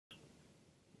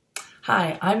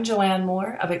Hi, I'm Joanne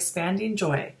Moore of Expanding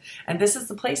Joy, and this is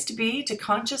the place to be to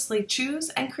consciously choose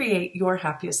and create your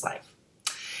happiest life.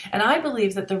 And I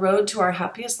believe that the road to our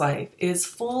happiest life is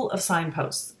full of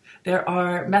signposts. There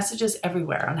are messages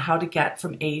everywhere on how to get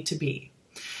from A to B.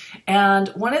 And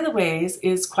one of the ways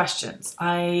is questions.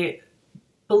 I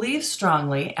believe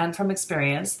strongly and from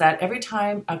experience that every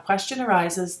time a question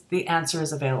arises, the answer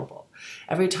is available.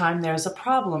 Every time there's a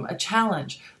problem, a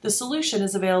challenge, the solution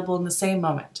is available in the same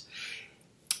moment.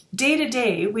 Day to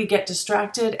day, we get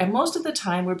distracted, and most of the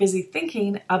time we're busy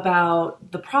thinking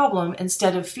about the problem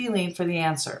instead of feeling for the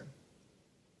answer.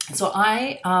 So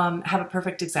I have a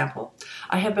perfect example.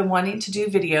 I have been wanting to do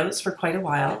videos for quite a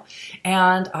while,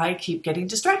 and I keep getting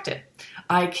distracted.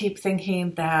 I keep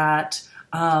thinking that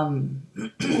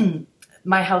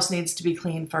my house needs to be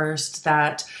clean first,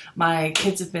 that my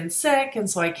kids have been sick and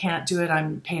so I can't do it,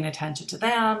 I'm paying attention to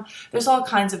them. There's all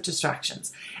kinds of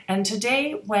distractions. And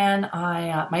today when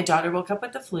my daughter woke up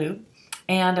with the flu,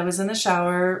 and I was in the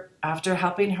shower after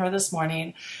helping her this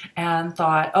morning and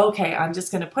thought, okay, I'm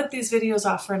just going to put these videos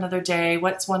off for another day.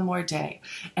 What's one more day?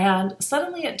 And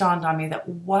suddenly it dawned on me that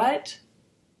what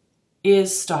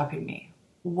is stopping me?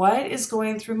 What is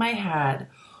going through my head?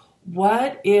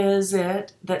 What is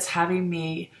it that's having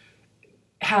me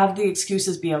have the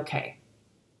excuses be okay?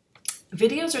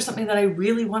 Videos are something that I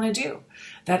really want to do,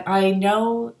 that I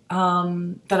know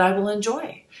that I will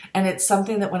enjoy. And it's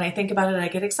something that when I think about it, I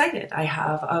get excited. I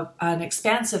have an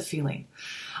expansive feeling.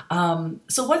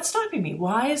 So what's stopping me?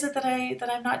 Why is it that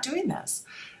I'm not doing this?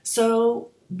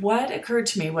 So what occurred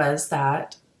to me was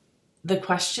that the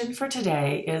question for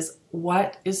today is,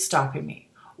 what is stopping me?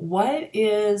 What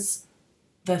is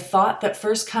the thought that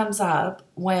first comes up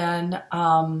when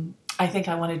I think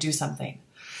I want to do something?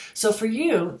 So for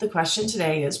you, the question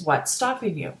today is, what's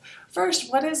stopping you?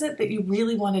 First, what is it that you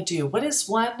really want to do? What is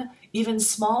one even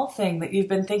small thing that you've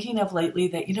been thinking of lately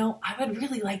that, you know, I would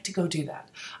really like to go do that.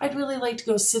 I'd really like to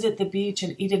go sit at the beach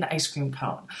and eat an ice cream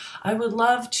cone. I would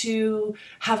love to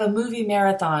have a movie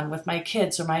marathon with my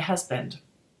kids or my husband.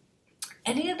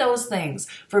 Any of those things.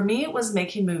 For me, it was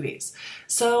making movies.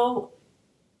 So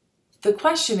the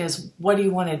question is, what do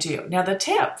you want to do? Now, the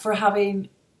tip for having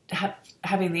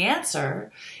the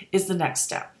answer is the next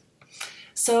step.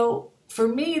 So for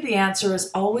me, the answer is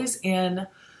always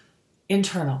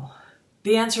internal.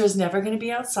 The answer is never going to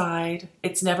be outside.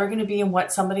 It's never going to be in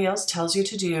what somebody else tells you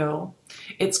to do.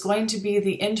 It's going to be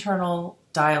the internal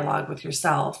dialogue with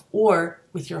yourself or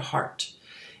with your heart.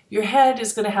 Your head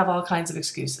is going to have all kinds of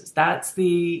excuses. That's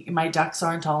my ducks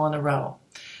aren't all in a row.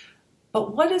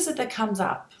 But what is it that comes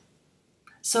up?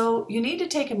 So you need to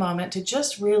take a moment to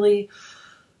just really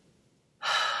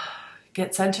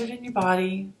get centered in your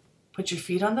body, put your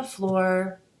feet on the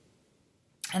floor,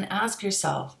 and ask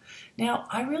yourself, now,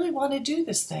 I really want to do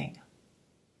this thing.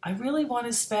 I really want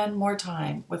to spend more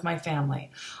time with my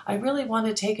family. I really want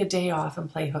to take a day off and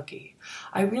play hooky.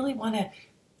 I really want to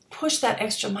push that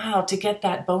extra mile to get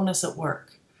that bonus at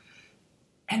work.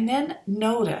 And then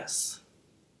notice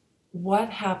what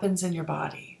happens in your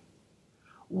body.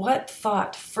 What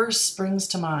thought first springs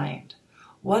to mind?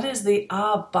 What is the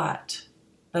but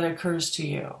that occurs to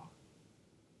you?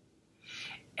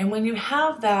 And when you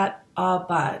have that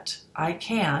but, I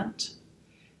can't,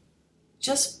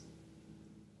 just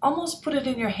almost put it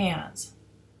in your hands.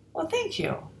 Well, thank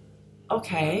you.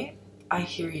 Okay, I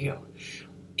hear you.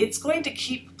 It's going to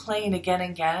keep playing again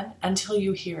and again until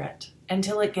you hear it,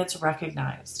 until it gets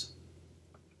recognized.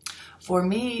 For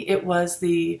me, it was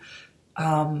the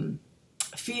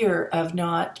fear of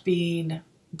not being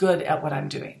good at what I'm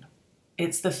doing.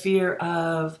 It's the fear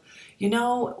of, you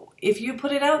know, if you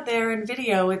put it out there in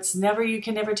video, you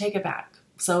can never take it back.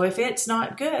 So if it's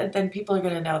not good, then people are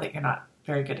going to know that you're not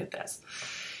very good at this.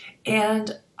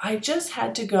 And I just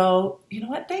had to go, you know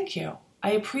what, thank you.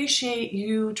 I appreciate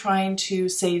you trying to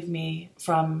save me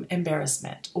from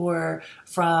embarrassment or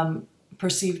from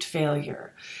perceived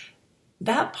failure.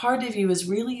 That part of you is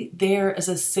really there as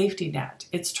a safety net.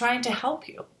 It's trying to help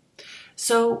you.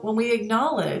 So when we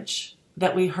acknowledge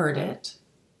that we heard it,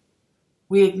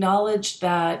 we acknowledge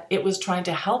that it was trying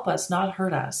to help us, not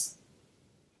hurt us.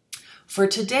 For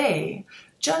today,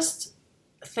 just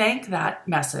thank that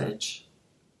message.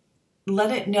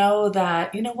 Let it know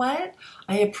that, you know what?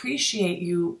 I appreciate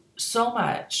you so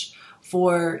much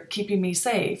for keeping me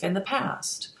safe in the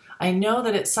past. I know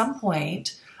that at some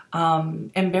point,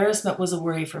 embarrassment was a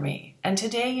worry for me. And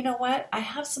today, you know what? I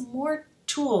have some more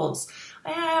tools.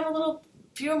 I have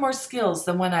fewer more skills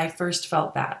than when I first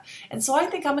felt that. And so I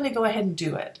think I'm going to go ahead and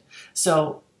do it.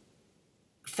 So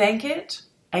thank it,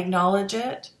 acknowledge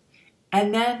it,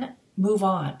 and then move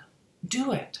on.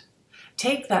 Do it.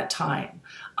 take that time.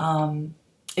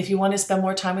 If you want to spend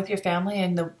more time with your family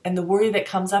and the worry that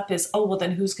comes up is, oh, well,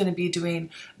 then who's going to be doing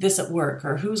this at work,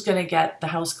 or who's going to get the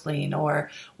house clean, or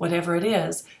whatever it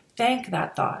is, thank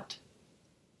that thought.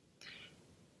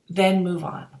 Then move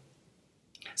on.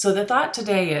 So the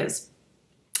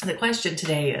question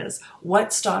today is,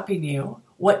 what's stopping you?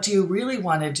 What do you really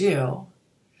want to do?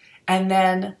 And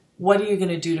then what are you going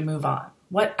to do to move on?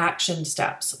 What action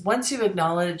steps? Once you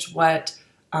acknowledge what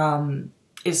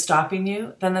is stopping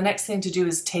you, then the next thing to do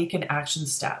is take an action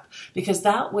step, because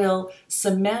that will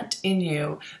cement in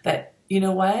you that, you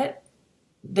know what,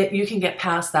 that you can get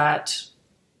past that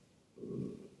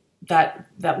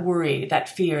worry, that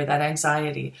fear, that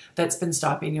anxiety that's been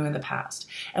stopping you in the past.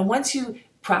 And once you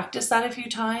practice that a few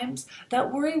times,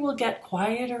 that worry will get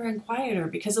quieter and quieter,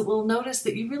 because it will notice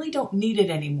that you really don't need it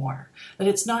anymore, that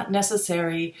it's not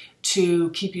necessary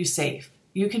to keep you safe.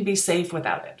 You can be safe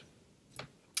without it.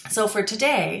 So for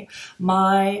today,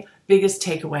 my biggest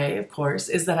takeaway, of course,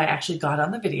 is that I actually got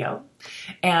on the video,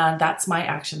 and that's my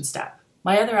action step.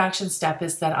 My other action step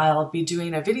is that I'll be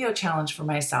doing a video challenge for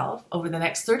myself. Over the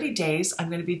next 30 days, I'm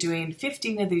going to be doing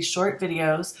 15 of these short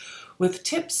videos with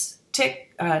tips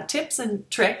and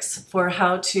tricks for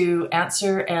how to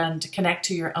answer and connect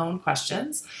to your own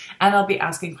questions, and I'll be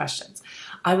asking questions.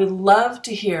 I would love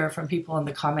to hear from people in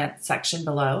the comment section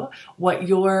below what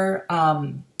your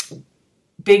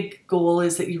big goal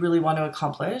is that you really want to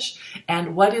accomplish,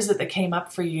 and what is it that came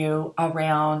up for you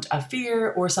around a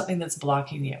fear or something that's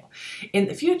blocking you. In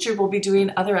the future, we'll be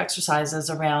doing other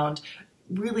exercises around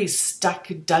really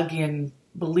dug in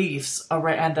beliefs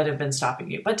around that have been stopping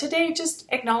you. But today, just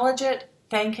acknowledge it,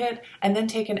 thank it, and then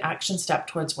take an action step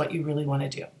towards what you really want to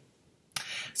do.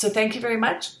 So thank you very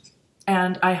much,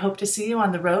 and I hope to see you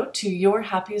on the road to your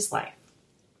happiest life.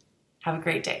 Have a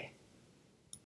great day.